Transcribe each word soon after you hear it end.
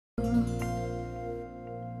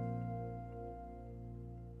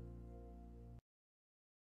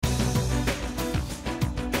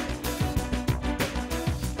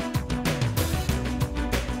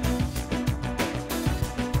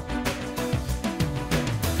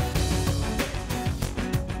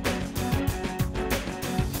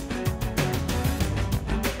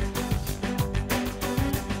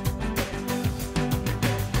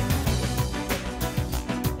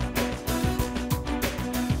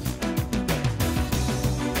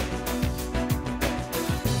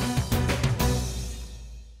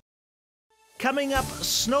Coming up,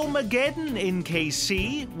 Snowmageddon in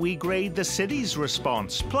KC. We grade the city's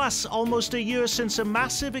response. Plus, almost a year since a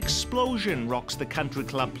massive explosion rocks the Country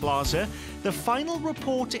Club Plaza, the final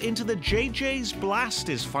report into the JJ's blast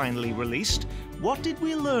is finally released. What did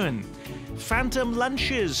we learn? Phantom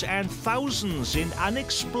lunches and thousands in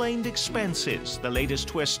unexplained expenses, the latest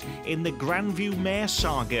twist in the Grandview Mayor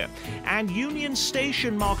saga. And Union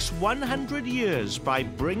Station marks 100 years by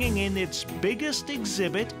bringing in its biggest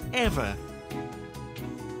exhibit ever.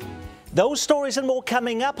 Those stories and more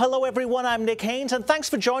coming up. Hello everyone, I'm Nick Haynes, and thanks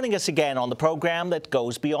for joining us again on the program that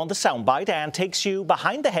goes beyond the soundbite and takes you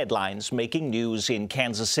behind the headlines, making news in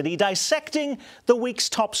Kansas City, dissecting the week's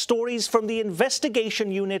top stories from the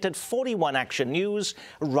investigation unit at 41 Action News,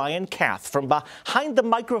 Ryan Kath. From behind the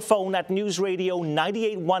microphone at News Radio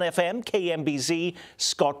 98.1 FM, KMBZ,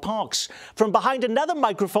 Scott Parks. From behind another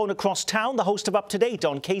microphone across town, the host of Up to Date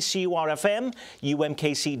on KCUR-FM,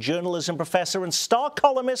 UMKC journalism professor and star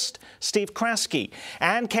columnist, Steve Kraske,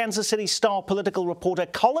 and Kansas City Star political reporter,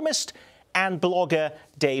 columnist, and blogger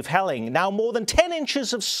Dave Helling. Now, more than 10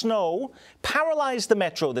 inches of snow paralyzed the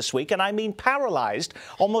metro this week, and I mean paralyzed.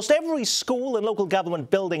 Almost every school and local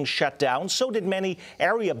government building shut down. So did many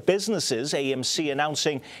area businesses, AMC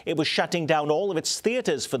announcing it was shutting down all of its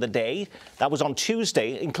theaters for the day. That was on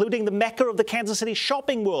Tuesday, including the mecca of the Kansas City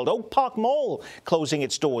shopping world, Oak Park Mall, closing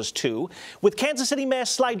its doors too. With Kansas City Mayor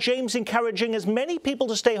Sly James encouraging as many people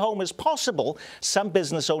to stay home as possible, some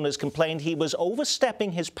business owners complained he was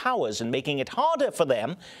overstepping his powers and making it harder for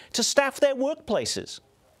them to staff their workplaces.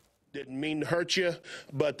 Didn't mean to hurt you,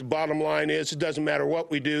 but the bottom line is it doesn't matter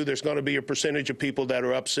what we do, there's going to be a percentage of people that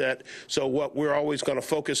are upset. So what we're always going to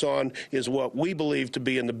focus on is what we believe to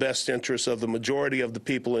be in the best interest of the majority of the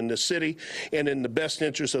people in this city. And in the best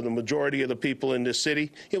interest of the majority of the people in this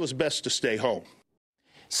city, it was best to stay home.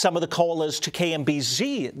 Some of the callers to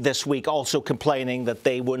KMBZ this week also complaining that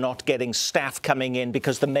they were not getting staff coming in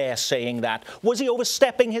because the mayor saying that. Was he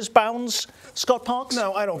overstepping his bounds, Scott Parks?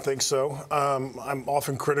 No, I don't think so. I'm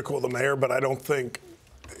often critical of the mayor, but I don't think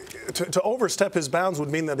to overstep his bounds would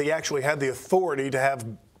mean that he actually had the authority to have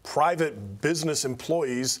private business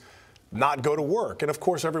employees not go to work. And of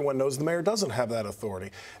course, everyone knows the mayor doesn't have that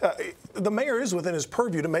authority. The mayor is within his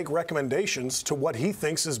purview to make recommendations to what he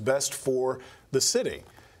thinks is best for the city.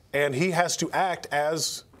 And he has to act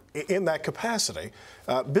as in that capacity.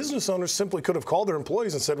 Business owners simply could have called their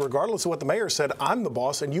employees and said, regardless of what the mayor said, I'm the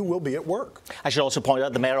boss and you will be at work. I should also point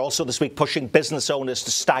out the mayor also this week pushing business owners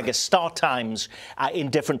to stagger start times in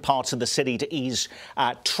different parts of the city to ease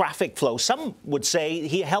traffic flow. Some would say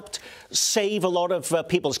he helped save a lot of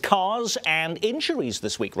people's cars and injuries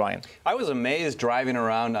this week, Ryan. I was amazed driving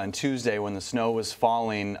around on Tuesday when the snow was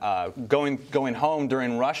falling, going home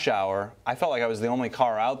during rush hour. I felt like I was the only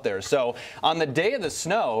car out there. So on the day of the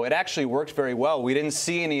snow, it actually worked very well. We didn't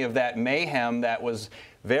see any of that mayhem that was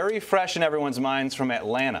very fresh in everyone's minds from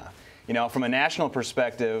Atlanta. You know, from a national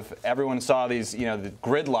perspective, everyone saw these, the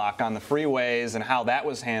gridlock on the freeways and how that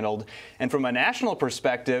was handled. And from a national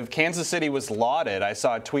perspective, Kansas City was lauded. I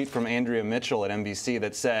saw a tweet from Andrea Mitchell at NBC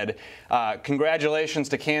that said, congratulations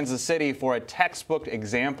to Kansas City for a textbook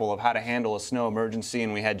example of how to handle a snow emergency.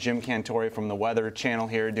 And we had Jim Cantori from the Weather Channel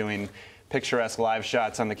here doing picturesque live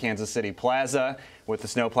shots on the Kansas City Plaza with the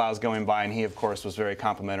snowplows going by, and he, of course, was very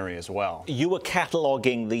complimentary as well. You were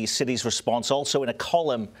cataloging the city's response also in a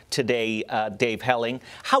column today, Dave Helling.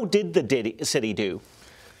 How did the city do?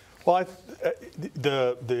 Well,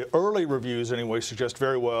 the early reviews, anyway, suggest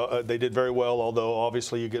very well. They did very well, although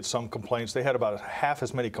obviously you get some complaints. They had about half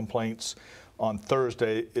as many complaints on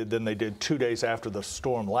Thursday than they did 2 days after the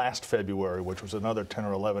storm last February, which was another 10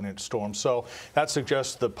 or 11-inch storm. So that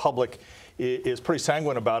suggests the public is pretty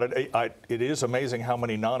sanguine about it. It is amazing how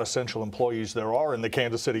many non-essential employees there are in the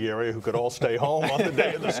Kansas City area who could all stay home on the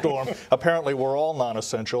day of the storm. Apparently, we're all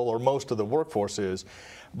non-essential, or most of the workforce is.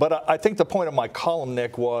 But I think the point of my column,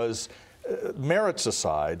 Nick, was merits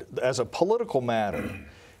aside, as a political matter,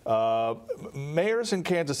 mayors in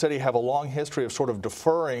Kansas City have a long history of sort of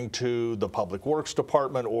deferring to the Public Works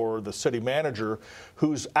Department or the city manager,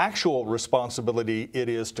 whose actual responsibility it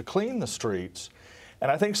is to clean the streets. And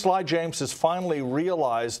I think Sly James has finally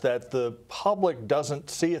realized that the public doesn't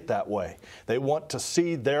see it that way. They want to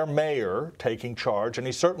see their mayor taking charge, and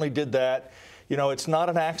he certainly did that. You know, it's not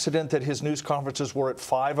an accident that his news conferences were at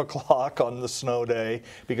 5 o'clock on the snow day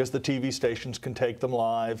because the TV stations can take them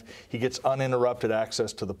live. He gets uninterrupted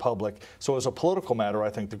access to the public. So as a political matter, I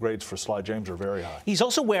think the grades for Sly James are very high. He's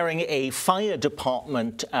also wearing a fire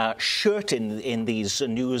department shirt in these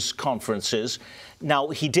news conferences. Now,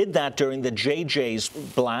 he did that during the JJ's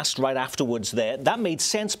blast right afterwards there. That made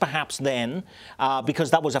sense perhaps then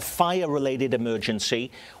because that was a fire-related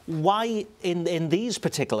emergency. Why in these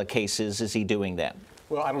particular cases is he doing that?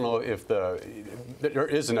 Well, I don't know if there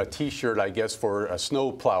isn't a T-shirt, I guess, for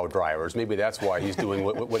snow plow drivers. Maybe that's why he's doing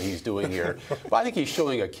what he's doing here. But I think he's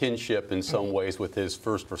showing a kinship in some ways with his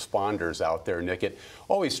first responders out there, Nick. It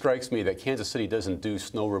always strikes me that Kansas City doesn't do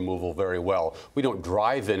snow removal very well. We don't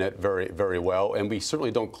drive in it very well, and we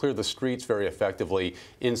certainly don't clear the streets very effectively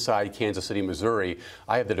inside Kansas City, Missouri.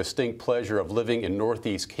 I have the distinct pleasure of living in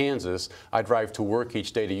northeast Kansas. I drive to work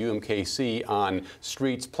each day to UMKC on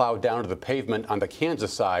streets plowed down to the pavement on the Kansas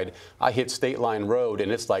side. I hit State Line Road,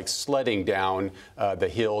 and it's like sledding down the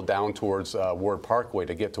hill down towards Ward Parkway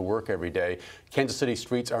to get to work every day. Kansas City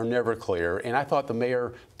streets are never clear, and I thought the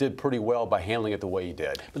mayor did pretty well by handling it the way he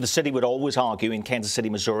did. But the city would always argue in Kansas City,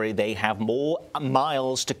 Missouri, they have more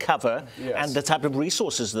miles to cover, yes, and the type of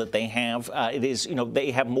resources that they have,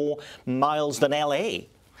 they have more miles than LA.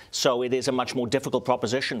 So it is a much more difficult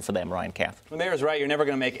proposition for them, Ryan Kath. The mayor's right. You're never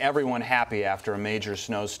going to make everyone happy after a major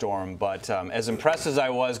snowstorm. But as impressed as I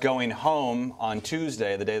was going home on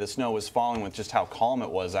Tuesday, the day the snow was falling, with just how calm it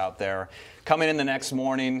was out there, coming in the next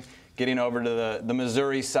morning, getting over to the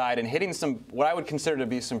Missouri side and hitting some, what I would consider to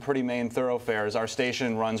be some pretty main thoroughfares. Our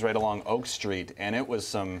station runs right along Oak Street, and it was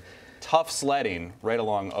some tough sledding right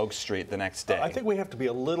along Oak Street the next day. I think we have to be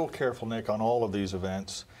a little careful, Nick, on all of these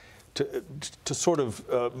events to sort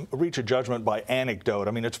of reach a judgment by anecdote.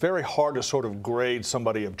 I mean, it's very hard to sort of grade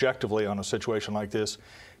somebody objectively on a situation like this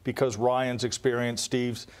because Ryan's experience,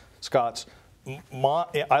 Steve's, Scott's.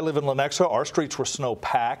 I live in Lenexa. Our streets were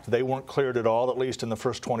snow-packed. They weren't cleared at all, at least in the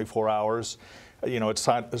first 24 hours. You know, it's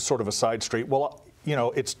sort of a side street. Well, you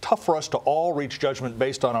know, it's tough for us to all reach judgment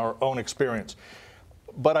based on our own experience.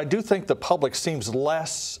 But I do think the public seems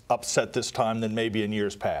less upset this time than maybe in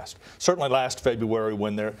years past. Certainly last February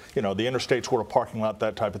when the interstates were a parking lot,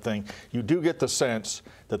 that type of thing, you do get the sense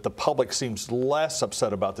that the public seems less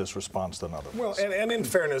upset about this response than others. Well, and in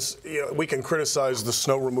fairness, we can criticize the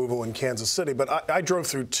snow removal in Kansas City, but I drove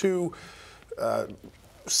through two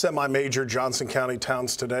semi-major Johnson County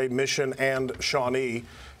towns today, Mission and Shawnee,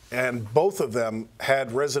 and both of them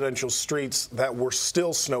had residential streets that were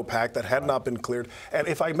still snowpacked, that had not been cleared. And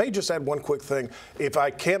if I may just add one quick thing, if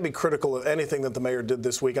I can't be critical of anything that the mayor did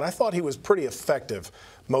this week, and I thought he was pretty effective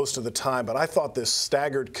most of the time, but I thought this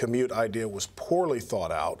staggered commute idea was poorly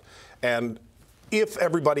thought out. And if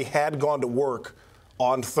everybody had gone to work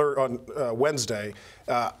on Wednesday,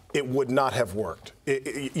 it would not have worked.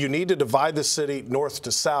 You need to divide the city north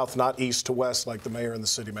to south, not east to west, like the mayor and the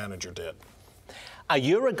city manager did. A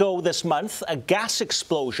year ago this month, a gas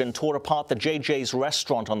explosion tore apart the JJ's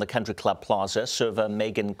restaurant on the Country Club Plaza. Server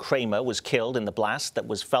Megan Cramer was killed in the blast that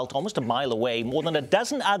was felt almost a mile away. More than a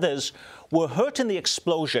dozen others were hurt in the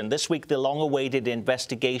explosion. This week, the long-awaited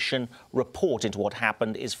investigation report into what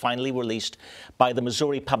happened is finally released by the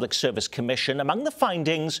Missouri Public Service Commission. Among the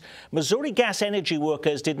findings, Missouri gas energy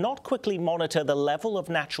workers did not quickly monitor the level of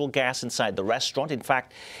natural gas inside the restaurant. In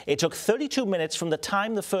fact, it took 32 minutes from the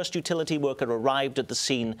time the first utility worker arrived at the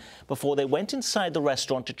scene before they went inside the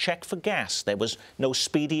restaurant to check for gas. There was no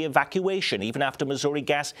speedy evacuation, even after Missouri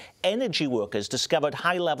gas energy workers discovered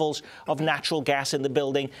high levels of natural gas in the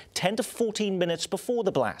building 10 to 14 minutes before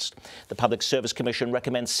the blast. The Public Service Commission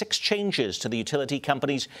recommends 6 changes to the utility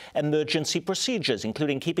company's emergency procedures,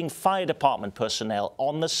 including keeping fire department personnel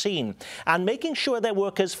on the scene and making sure their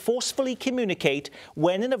workers forcefully communicate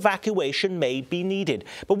when an evacuation may be needed.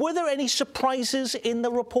 But were there any surprises in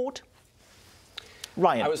the report?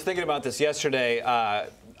 Ryan. I was thinking about this yesterday.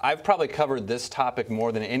 I've probably covered this topic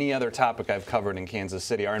more than any other topic I've covered in Kansas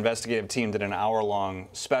City. Our investigative team did an hour-long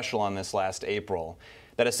special on this last April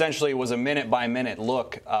that essentially was a minute-by-minute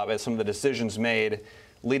look at some of the decisions made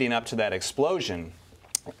leading up to that explosion.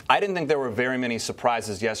 I didn't think there were very many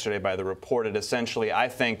surprises yesterday by the report. It essentially, I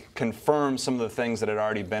think, confirmed some of the things that had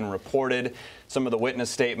already been reported, some of the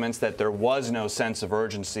witness statements that there was no sense of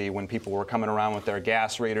urgency when people were coming around with their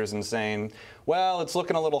gas readers and saying, well, it's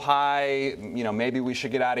looking a little high, you know, maybe we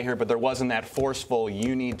should get out of here, but there wasn't that forceful,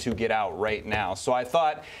 you need to get out right now. So I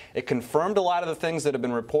thought it confirmed a lot of the things that have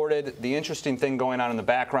been reported. The interesting thing going on in the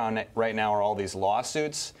background right now are all these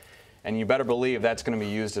lawsuits. And you better believe that's going to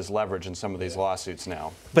be used as leverage in some of these lawsuits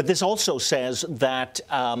now. But this also says that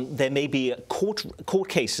there may be court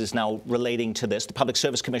cases now relating to this. The Public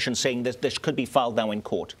Service Commission saying that this could be filed now in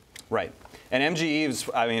court. Right. And MGE's,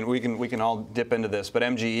 I mean, we can all dip into this, but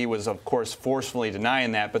MGE was, of course, forcefully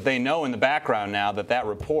denying that. But they know in the background now that that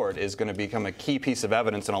report is going to become a key piece of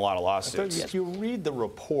evidence in a lot of lawsuits. If you read the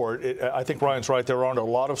report, I think Ryan's right. There aren't a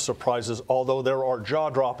lot of surprises, although there are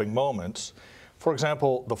jaw-dropping moments. For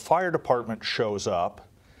example, the fire department shows up,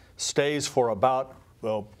 stays for about,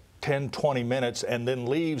 well, 10, 20 minutes, and then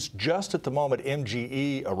leaves just at the moment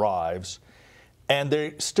MGE arrives. And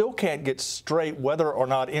they still can't get straight whether or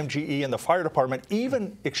not MGE and the fire department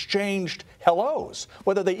even exchanged hellos,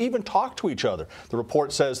 whether they even talked to each other. The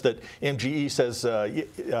report says that MGE says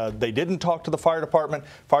they didn't talk to the fire department.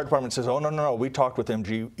 Fire department says, oh, no, we talked with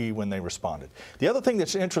MGE when they responded. The other thing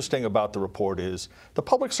that's interesting about the report is the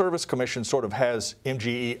Public Service Commission sort of has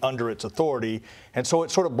MGE under its authority, and so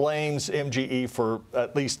it sort of blames MGE for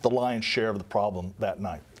at least the lion's share of the problem that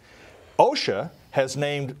night. OSHA has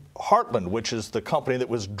named Heartland, which is the company that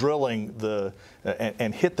was drilling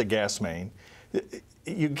and hit the gas main.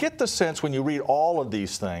 You get the sense when you read all of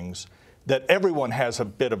these things that everyone has a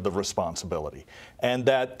bit of the responsibility, and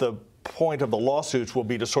that the point of the lawsuits will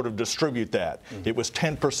be to sort of distribute that. Mm-hmm. It was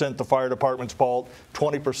 10% the fire department's fault,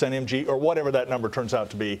 20% MG, or whatever that number turns out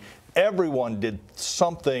to be. Everyone did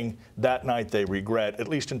something that night they regret, at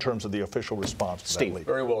least in terms of the official response to that leak.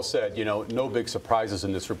 Very well said. You know, no big surprises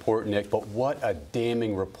in this report, Nick, but what a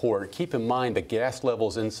damning report. Keep in mind the gas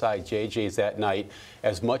levels inside JJ's that night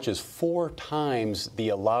as much as 4 times the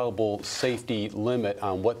allowable safety limit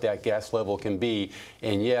on what that gas level can be,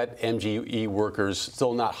 and yet MGE workers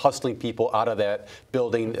still not hustling people out of that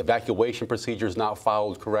building. Evacuation procedures not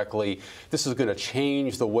followed correctly. This is going to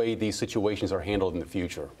change the way these situations are handled in the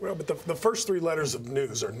future. Well, but the first 3 letters of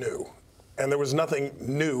news are new, and there was nothing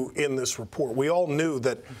new in this report. We all knew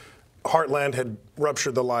that Heartland had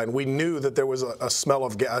ruptured the line. We knew that there was a smell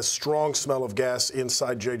of gas, a strong smell of gas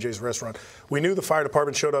inside JJ's restaurant. We knew the fire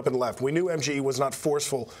department showed up and left. We knew MGE was not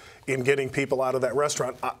forceful in getting people out of that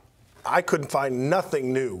restaurant. I couldn't find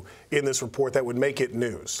nothing new in this report that would make it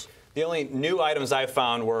news. The only new items I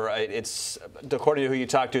found were, it's according to who you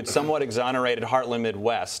talked to, it somewhat exonerated Heartland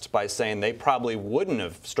Midwest by saying they probably wouldn't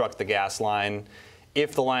have struck the gas line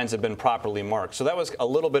if the lines had been properly marked. So that was a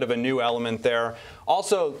little bit of a new element there.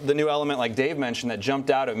 Also, the new element, like Dave mentioned, that jumped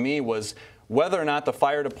out at me was whether or not the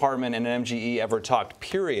fire department and MGE ever talked,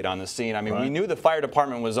 period, on the scene. I mean, we knew the fire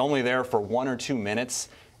department was only there for 1 or 2 minutes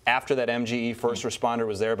after that MGE first responder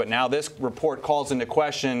was there, but now this report calls into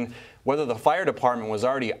question whether the fire department was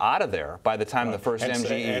already out of there by the time the first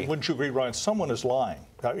MGE. And wouldn't you agree, Ryan, someone is lying.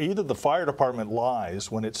 Either the fire department lies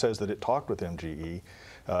when it says that it talked with MGE,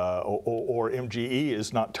 or MGE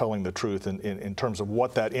is not telling the truth in terms of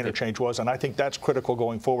what that interchange was, and I think that's critical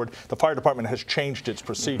going forward. The fire department has changed its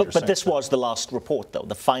procedures. But this was the last report, though,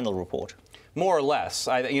 the final report. More or less,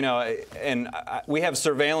 we have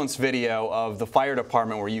surveillance video of the fire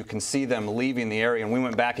department where you can see them leaving the area, and we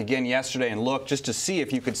went back again yesterday and looked just to see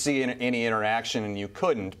if you could see any interaction, and you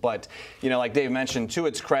couldn't. But, like Dave mentioned, to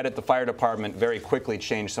its credit, the fire department very quickly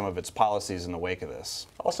changed some of its policies in the wake of this.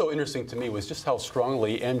 Also interesting to me was just how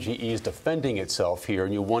strongly MGE is defending itself here,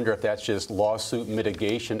 and you wonder if that's just lawsuit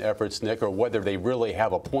mitigation efforts, Nick, or whether they really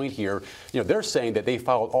have a point here. They're saying that they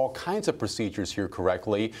followed all kinds of procedures here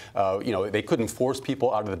correctly. They couldn't force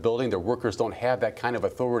people out of the building. Their workers don't have that kind of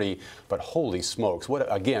authority. But holy smokes, what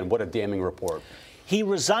a damning report. He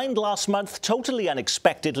resigned last month totally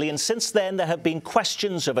unexpectedly, and since then there have been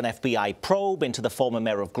questions of an FBI probe into the former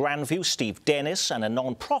mayor of Grandview, Steve Dennis, and a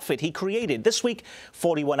non-profit he created. This week,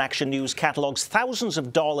 41 Action News catalogues thousands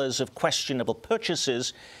of dollars of questionable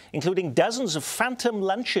purchases, including dozens of phantom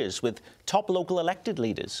lunches with top local elected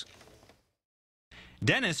leaders.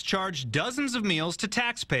 Dennis charged dozens of meals to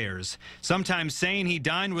taxpayers, sometimes saying he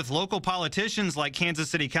dined with local politicians like Kansas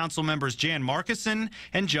City Council members Jan Markison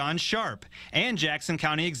and John Sharp, and Jackson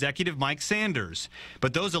County Executive Mike Sanders.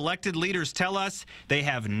 But those elected leaders tell us they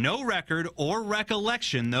have no record or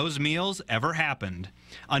recollection those meals ever happened.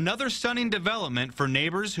 Another stunning development for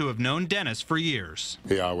neighbors who have known Dennis for years.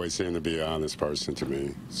 He always seemed to be an honest person to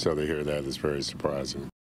me, so to hear that is very surprising.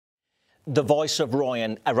 The voice of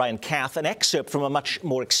Ryan Kath, an excerpt from a much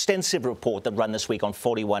more extensive report that ran this week on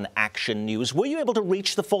 41 Action News. Were you able to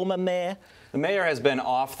reach the former mayor? The mayor has been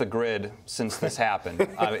off the grid since this happened.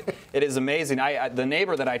 It is amazing. The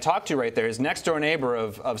neighbor that I talked to right there, his next-door neighbor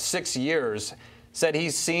of 6 years, said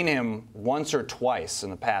he's seen him once or twice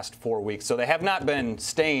in the past 4 weeks. So they have not been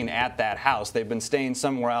staying at that house. They've been staying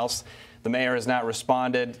somewhere else. The mayor has not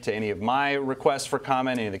responded to any of my requests for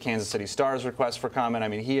comment, any of the Kansas City Star's requests for comment. I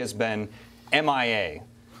mean, he has been MIA.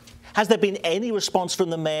 Has there been any response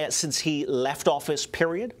from the mayor since he left office,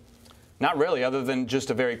 period? Not really, other than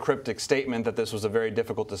just a very cryptic statement that this was a very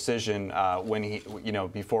difficult decision when he,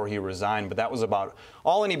 before he resigned. But that was about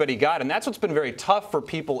all anybody got, and that's what's been very tough for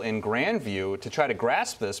people in Grandview to try to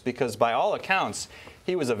grasp this, because by all accounts,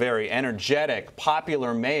 he was a very energetic,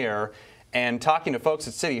 popular mayor. And talking to folks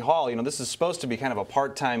at City Hall, this is supposed to be kind of a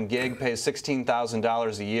part-time gig, pays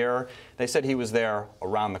 $16,000 a year. They said he was there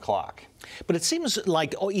around the clock. But it seems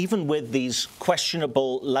like even with these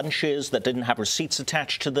questionable lunches that didn't have receipts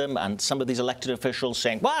attached to them, and some of these elected officials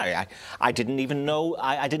saying, well, I didn't even know,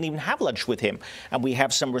 I didn't even have lunch with him. And we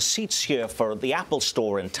have some receipts here for the Apple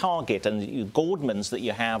Store and Target and Goldman's that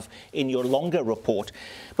you have in your longer report.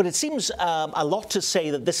 But it seems a lot to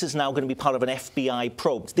say that this is now going to be part of an FBI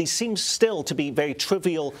probe. These seem still to be very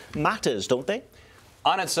trivial matters, don't they?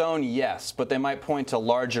 On its own, yes, but they might point to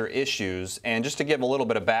larger issues. And just to give a little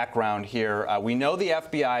bit of background here, we know the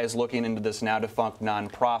FBI is looking into this now-defunct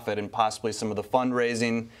nonprofit and possibly some of the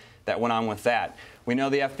fundraising that went on with that. We know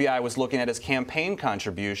the FBI was looking at his campaign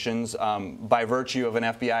contributions by virtue of an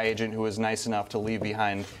FBI agent who was nice enough to leave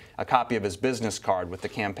behind a copy of his business card with the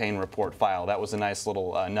campaign report file. That was a nice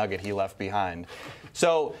little nugget he left behind.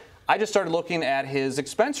 So I just started looking at his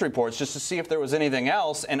expense reports just to see if there was anything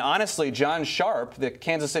else. And honestly, John Sharp, the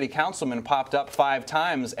Kansas City councilman, popped up 5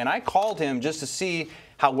 times. And I called him just to see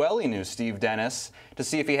how well he knew Steve Dennis, to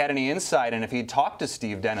see if he had any insight and if he'd talked to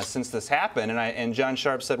Steve Dennis since this happened. And John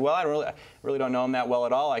Sharp said, well, I really don't know him that well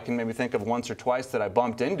at all. I can maybe think of once or twice that I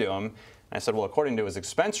bumped into him. And I said, well, according to his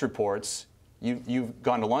expense reports, you've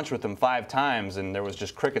gone to lunch with him 5 times, and there was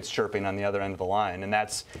just crickets chirping on the other end of the line. And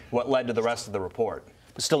that's what led to the rest of the report.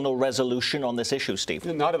 But still no resolution on this issue, Steve?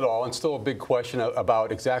 Not at all, and still a big question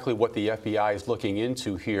about exactly what the FBI is looking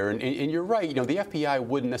into here. And you're right, the FBI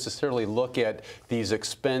wouldn't necessarily look at these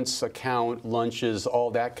expense account, lunches,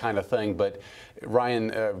 all that kind of thing. But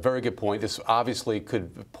Ryan, very good point. This obviously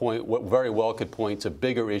very well could point to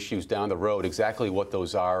bigger issues down the road. Exactly what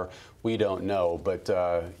those are, we don't know, but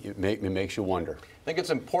it makes you wonder. I think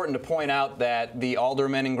it's important to point out that the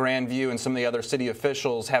aldermen in Grandview and some of the other city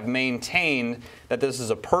officials have maintained that this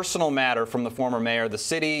is a personal matter from the former mayor. The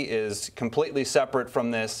city is completely separate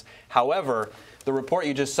from this. However, the report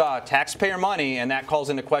you just saw, taxpayer money, and that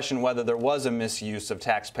calls into question whether there was a misuse of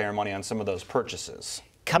taxpayer money on some of those purchases.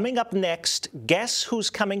 Coming up next, guess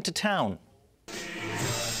who's coming to town?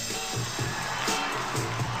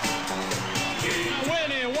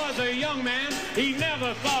 When he was a young man, he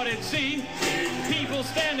never thought he'd see people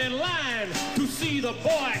stand in line to see the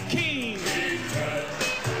boy king.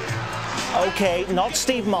 Okay, not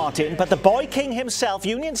Steve Martin, but the boy king himself.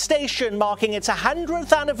 Union Station marking its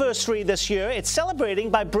 100th anniversary this year. It's celebrating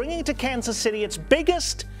by bringing to Kansas City its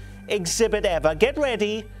biggest exhibit ever. Get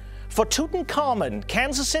ready for Tutankhamun.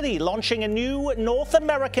 Kansas City launching a new North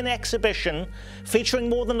American exhibition featuring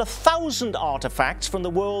more than 1,000 artifacts from the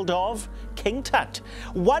world of King Tut.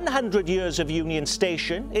 100 years of Union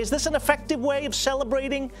Station. Is this an effective way of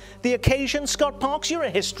celebrating the occasion? Scott Parks, you're a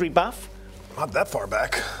history buff. Not that far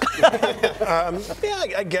back. Yeah,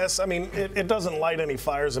 I guess. I mean, it doesn't light any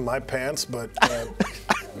fires in my pants, but,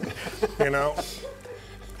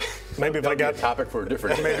 maybe if I got a topic for a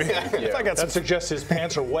different maybe if I got that suggests his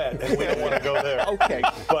pants are wet, and we don't want to go there. Okay,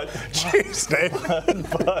 but jeez, Dave.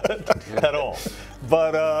 but at all.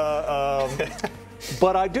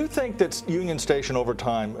 But I do think that Union Station over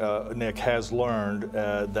time, Nick, has learned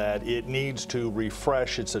that it needs to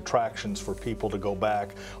refresh its attractions for people to go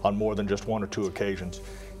back on more than just 1 or 2 occasions.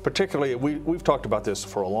 Particularly, we've talked about this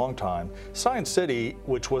for a long time. Science City,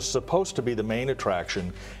 which was supposed to be the main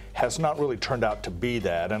attraction, has not really turned out to be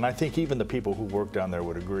that, and I think even the people who work down there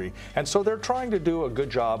would agree. And so they're trying to do a good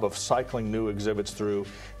job of cycling new exhibits through.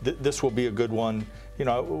 This will be a good one.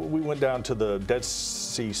 We went down to the Dead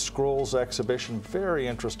Sea Scrolls exhibition, very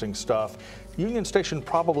interesting stuff. Union Station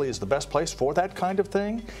probably is the best place for that kind of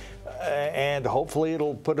thing, and hopefully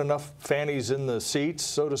it'll put enough fannies in the seats,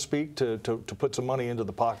 so to speak, to put some money into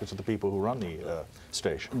the pockets of the people who run the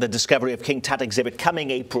station. The Discovery of King Tut exhibit coming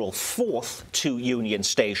April 4th to Union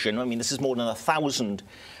Station. I mean, this is more than 1,000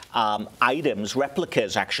 items,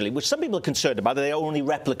 replicas actually, which some people are concerned about. They're only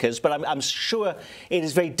replicas, but I'm sure it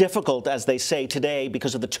is very difficult, as they say today,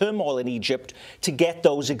 because of the turmoil in Egypt, to get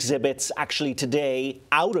those exhibits actually today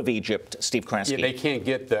out of Egypt, Steve Kraske. Yeah, they can't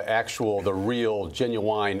get the real,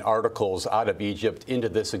 genuine articles out of Egypt into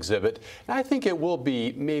this exhibit. And I think it will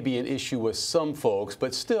be maybe an issue with some folks,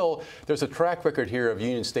 but still, there's a track record here of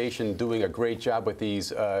Union Station doing a great job with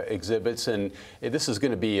these exhibits, and this is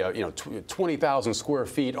going to be 20,000 square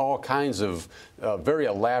feet all kinds of very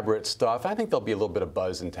elaborate stuff. I think there'll be a little bit of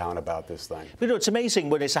buzz in town about this thing. You know, it's amazing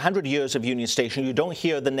when it's 100 years of Union Station, you don't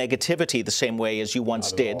hear the negativity the same way as you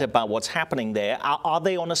once did about what's happening there. Are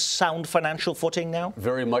they on a sound financial footing now?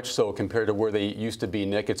 Very much so compared to where they used to be,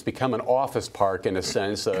 Nick. It's become an office park in a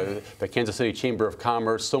sense. The Kansas City Chamber of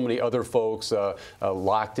Commerce, so many other folks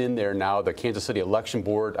locked in there now. The Kansas City Election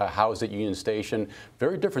Board housed at Union Station.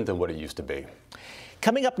 Very different than what it used to be.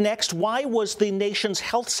 Coming up next, why was the nation's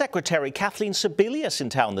health secretary, Kathleen Sebelius, in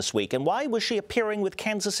town this week? And why was she appearing with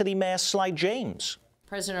Kansas City Mayor Sly James?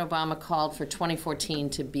 President Obama called for 2014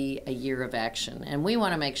 to be a year of action. And we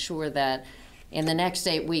want to make sure that in the next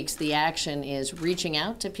 8 weeks, the action is reaching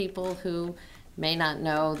out to people who may not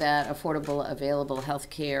know that affordable, available health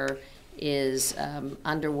care is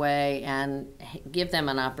underway, and give them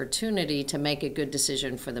an opportunity to make a good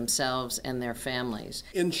decision for themselves and their families.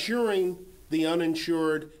 Ensuring the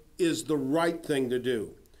uninsured is the right thing to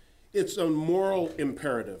do. It's a moral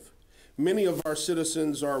imperative. Many of our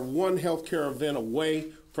citizens are one healthcare event away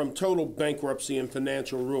from total bankruptcy and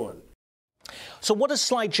financial ruin. So what does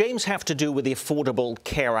Sly James have to do with the Affordable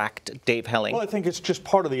Care Act, Dave Helling? Well, I think it's just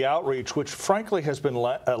part of the outreach, which frankly has been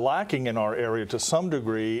lacking in our area to some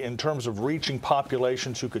degree in terms of reaching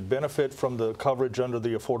populations who could benefit from the coverage under the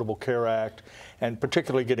Affordable Care Act, and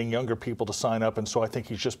particularly getting younger people to sign up. And so I think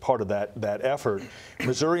he's just part of that effort.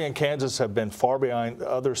 Missouri and Kansas have been far behind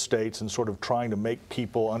other states in sort of trying to make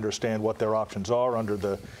people understand what their options are under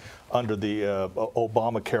the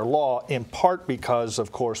Obamacare law, in part because,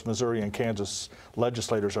 of course, Missouri and Kansas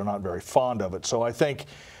legislators are not very fond of it. So I think,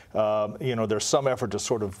 you know, there's some effort to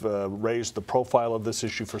sort of raise the profile of this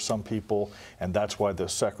issue for some people, and that's why the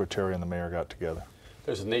secretary and the mayor got together.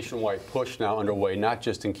 There's a nationwide push now underway, not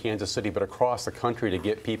just in Kansas City, but across the country to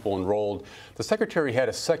get people enrolled. The secretary had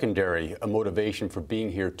a secondary motivation for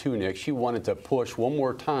being here too, Nick. She wanted to push one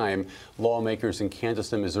more time lawmakers in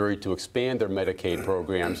Kansas and Missouri to expand their Medicaid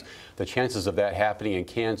programs. The chances of that happening in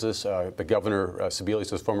Kansas, the governor,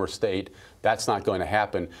 Sebelius' former state, that's not going to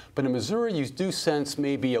happen. But in Missouri, you do sense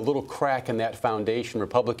maybe a little crack in that foundation.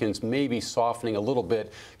 Republicans may be softening a little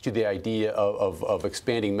bit to the idea of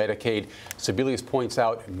expanding Medicaid. Sebelius points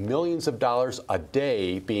out millions of dollars a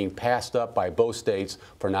day being passed up by both states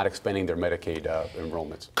for not expanding their Medicaid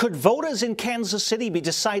enrollments. Could voters in Kansas City be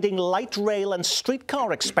deciding light rail and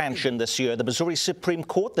streetcar expansion this year? The Missouri Supreme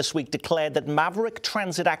Court this week declared that maverick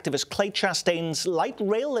transit activist Clay Chastain's light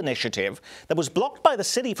rail initiative that was blocked by the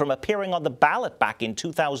city from appearing on the ballot back in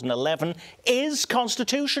 2011 is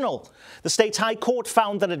constitutional. The state's high court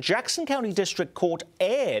found that a Jackson County District Court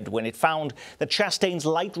erred when it found that Chastain's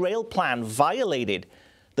light rail plan violated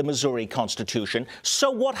the Missouri Constitution. So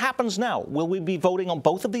what happens now? Will we be voting on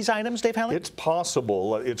both of these items, Dave Helling? It's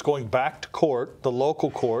possible. It's going back to court, the local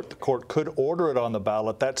court. The court could order it on the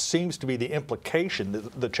ballot. That seems to be the implication,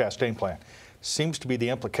 the Chastain plan seems to be the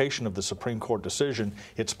implication of the Supreme Court decision.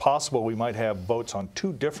 It's possible we might have votes on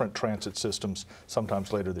two different transit systems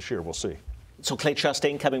sometimes later this year. We'll see. So Clay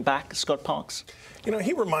Chastain coming back, Scott Parks? You know,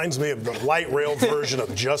 he reminds me of the light rail version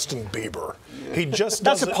of Justin Bieber. He just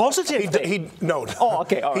That's doesn't, a positive thing. No. Oh,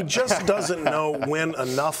 okay, all right. He just doesn't know when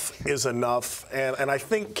enough is enough. And I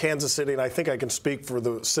think Kansas City, and I think I can speak for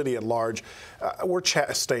the city at large, we're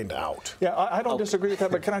Chastained out. Yeah, I don't disagree with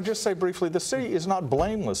that, but can I just say briefly, the city is not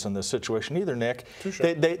blameless in this situation either, Nick.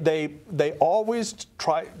 They always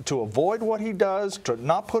try to avoid what he does, to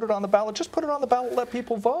not put it on the ballot. Just put it on the ballot, let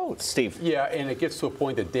people vote. Steve. Yeah, and it gets to a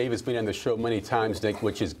point that Dave has been on the show many times, Nick,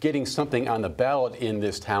 which is getting something on the ballot in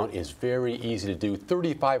this town is very easy to do.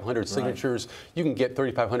 3,500 signatures. Right. You can get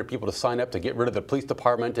 3,500 people to sign up to get rid of the police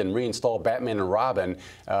department and reinstall Batman and Robin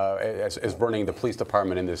as running the police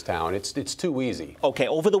department in this town. It's too easy. Okay,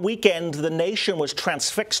 over the weekend, the nation was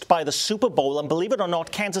transfixed by the Super Bowl, and believe it or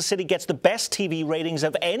not, Kansas City gets the best TV ratings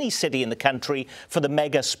of any city in the country for the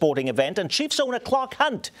mega sporting event. And Chiefs owner Clark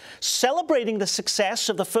Hunt, celebrating the success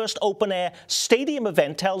of the first open-air stadium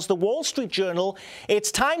event, tells the Wall Street Journal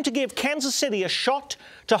it's time to give Kansas City a shot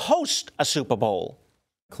to host a Super Bowl.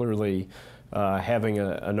 Clearly, having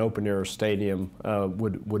an open-air stadium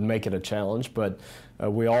would make it a challenge, but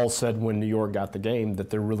we all said when New York got the game that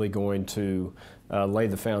they're really going to lay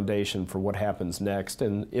the foundation for what happens next.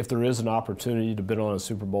 And if there is an opportunity to bid on a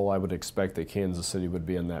Super Bowl, I would expect that Kansas City would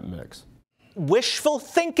be in that mix. Wishful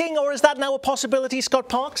thinking, or is that now a possibility, Scott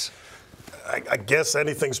Parks? I guess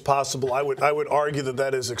anything's possible. I would argue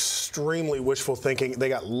that is extremely wishful thinking. They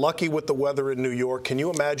got lucky with the weather in New York. Can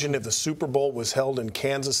you imagine if the Super Bowl was held in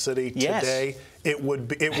Kansas City today? It would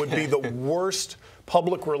be the worst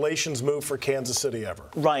public relations move for Kansas City ever.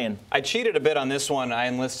 Ryan. I cheated a bit on this one. I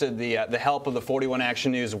enlisted the help of the 41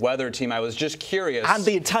 Action News weather team. I was just curious. And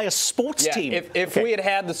the entire sports team. If we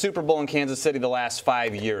had the Super Bowl in Kansas City the last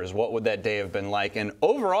 5 years, what would that day have been like? And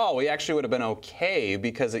overall, we actually would have been okay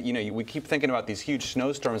because, we keep thinking about these huge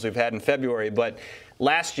snowstorms we've had in February, but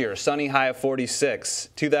last year, sunny high of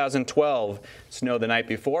 46. 2012, snow the night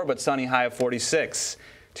before, but sunny high of 46.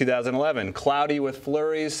 2011, cloudy with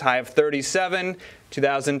flurries, high of 37.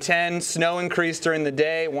 2010, snow increased during the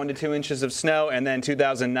day, 1 to 2 inches of snow. And then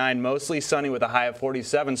 2009, mostly sunny with a high of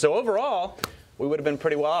 47. So overall, we would have been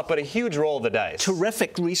pretty well off, but a huge roll of the dice.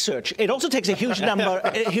 Terrific research. It also takes a huge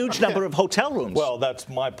number of hotel rooms. Well, that's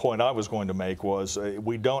my point I was going to make was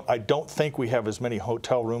I don't think we have as many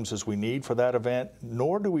hotel rooms as we need for that event,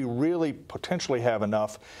 nor do we really potentially have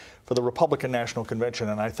enough for the Republican National Convention.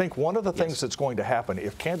 And I think one of the things that's going to happen,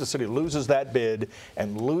 if Kansas City loses that bid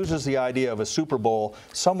and loses the idea of a Super Bowl,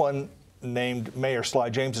 someone named Mayor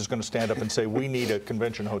Sly James is going to stand up and say, we need a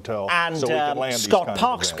convention hotel and so we can land Scott these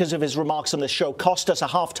Parks, because of his remarks on the show, cost us a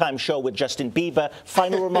halftime show with Justin Bieber.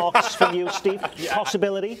 Final remarks from you, Steve?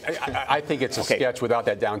 Possibility? I think it's a sketch without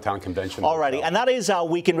that downtown convention. Alrighty, and that is our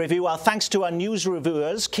Week in Review. Our thanks to our news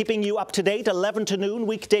reviewers, keeping you up to date 11 to noon,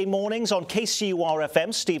 weekday mornings on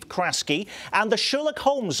KCUR-FM, Steve Kraske, and the Sherlock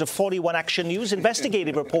Holmes of 41 Action News,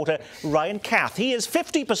 investigative reporter Ryan Kath. He is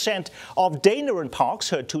 50% of Dana and Parks,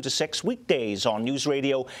 heard 2 to 6 weekdays on News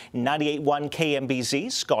Radio 98.1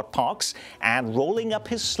 KMBZ, Scott Parks, and rolling up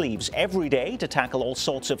his sleeves every day to tackle all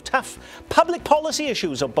sorts of tough public policy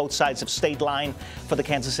issues on both sides of state line for the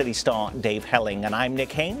Kansas City Star, Dave Helling. And I'm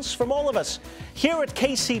Nick Haynes. From all of us here at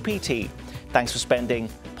KCPT, thanks for spending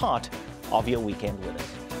part of your weekend with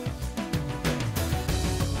us.